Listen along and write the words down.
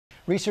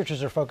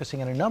researchers are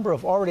focusing on a number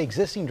of already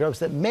existing drugs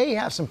that may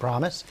have some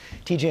promise.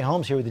 TJ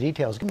Holmes here with the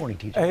details. Good morning,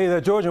 TJ. Hey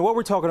there, George. And what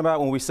we're talking about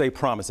when we say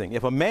promising.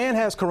 If a man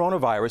has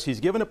coronavirus, he's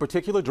given a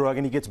particular drug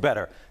and he gets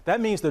better. That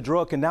means the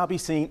drug can now be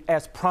seen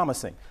as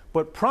promising.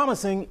 But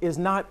promising is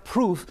not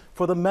proof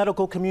for the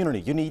medical community.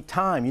 You need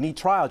time, you need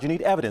trials, you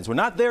need evidence. We're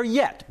not there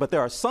yet, but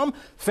there are some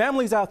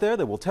families out there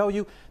that will tell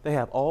you they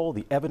have all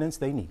the evidence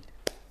they need.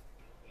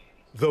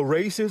 The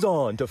race is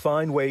on to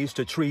find ways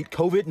to treat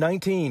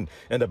COVID-19,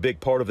 and a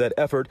big part of that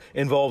effort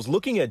involves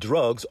looking at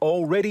drugs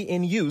already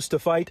in use to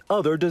fight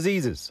other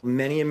diseases.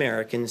 Many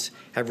Americans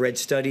have read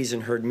studies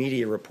and heard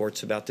media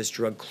reports about this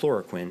drug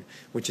chloroquine,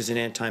 which is an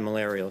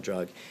anti-malarial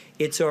drug.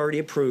 It's already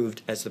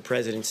approved, as the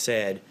president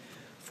said,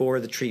 for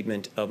the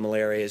treatment of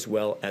malaria as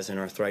well as an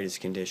arthritis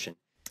condition.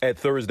 At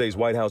Thursday's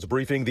White House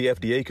briefing, the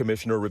FDA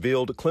commissioner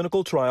revealed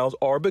clinical trials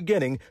are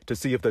beginning to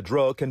see if the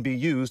drug can be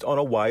used on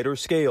a wider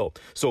scale.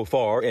 So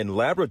far, in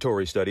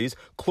laboratory studies,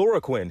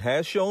 chloroquine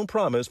has shown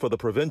promise for the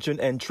prevention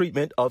and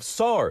treatment of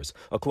SARS,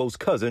 a close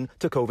cousin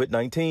to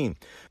COVID-19.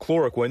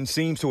 Chloroquine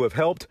seems to have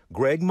helped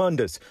Greg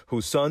Mundis,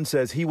 whose son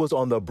says he was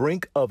on the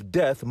brink of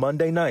death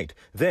Monday night,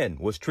 then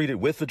was treated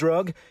with the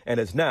drug and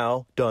has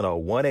now done a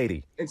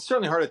 180. It's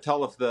certainly hard to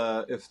tell if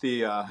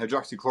the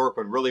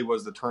hydroxychloroquine really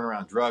was the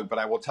turnaround drug, but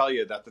I will tell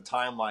you that the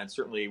timeline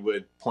certainly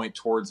would point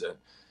towards it,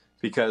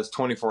 because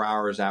 24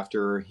 hours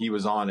after he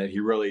was on it, he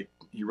really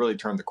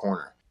turned the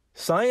corner.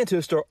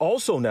 Scientists are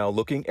also now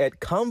looking at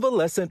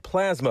convalescent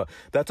plasma.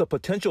 That's a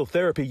potential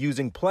therapy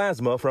using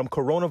plasma from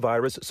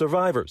coronavirus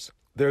survivors.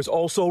 There's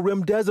also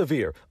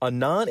remdesivir, a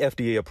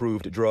non-FDA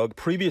approved drug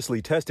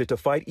previously tested to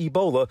fight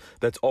Ebola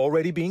that's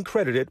already being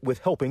credited with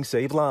helping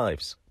save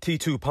lives.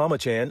 T2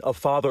 Pamachan, a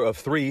father of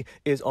 3,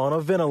 is on a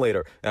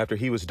ventilator after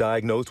he was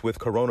diagnosed with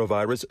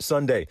coronavirus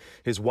Sunday.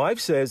 His wife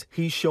says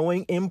he's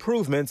showing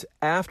improvements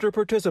after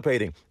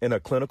participating in a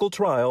clinical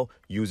trial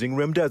using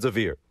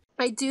remdesivir.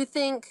 I do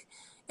think,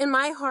 in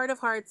my heart of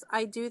hearts,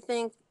 I do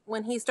think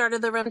when he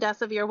started the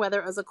remdesivir,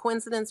 whether it was a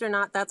coincidence or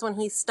not, that's when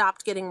he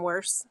stopped getting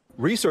worse.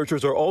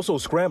 Researchers are also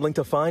scrambling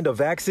to find a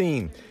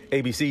vaccine.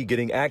 ABC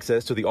getting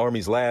access to the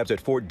Army's labs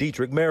at Fort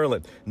Detrick,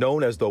 Maryland,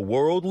 known as the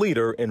world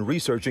leader in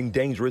researching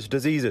dangerous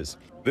diseases.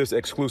 This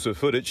exclusive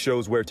footage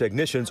shows where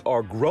technicians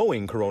are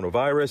growing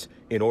coronavirus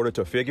in order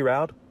to figure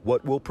out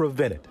what will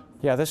prevent it.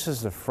 Yeah, this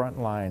is the front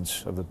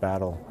lines of the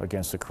battle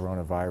against the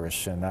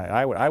coronavirus, and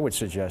I would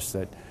suggest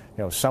that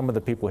some of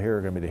the people here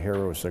are going to be the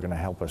heroes that are going to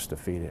help us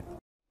defeat it.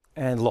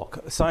 And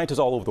look, scientists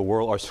all over the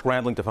world are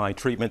scrambling to find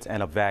treatments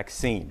and a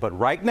vaccine. But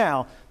right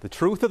now, the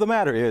truth of the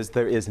matter is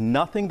there is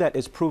nothing that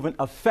is proven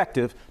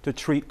effective to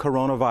treat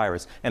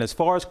coronavirus. And as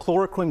far as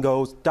chloroquine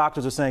goes,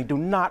 doctors are saying do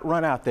not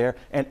run out there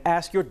and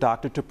ask your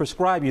doctor to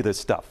prescribe you this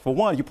stuff. For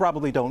one, you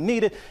probably don't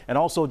need it. And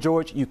also,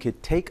 George, you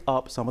could take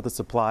up some of the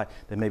supply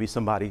that maybe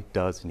somebody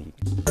does need.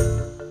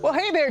 Well,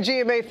 hey there,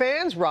 GMA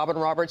fans. Robin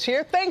Roberts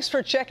here. Thanks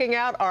for checking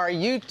out our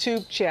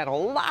YouTube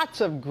channel.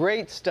 Lots of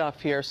great stuff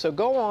here. So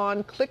go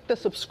on, click the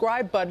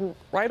subscribe button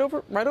right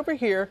over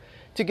here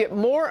to get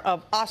more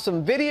of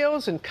awesome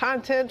videos and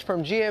content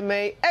from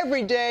GMA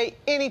every day,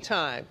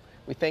 anytime.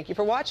 We thank you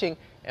for watching,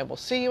 and we'll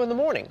see you in the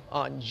morning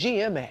on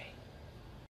GMA.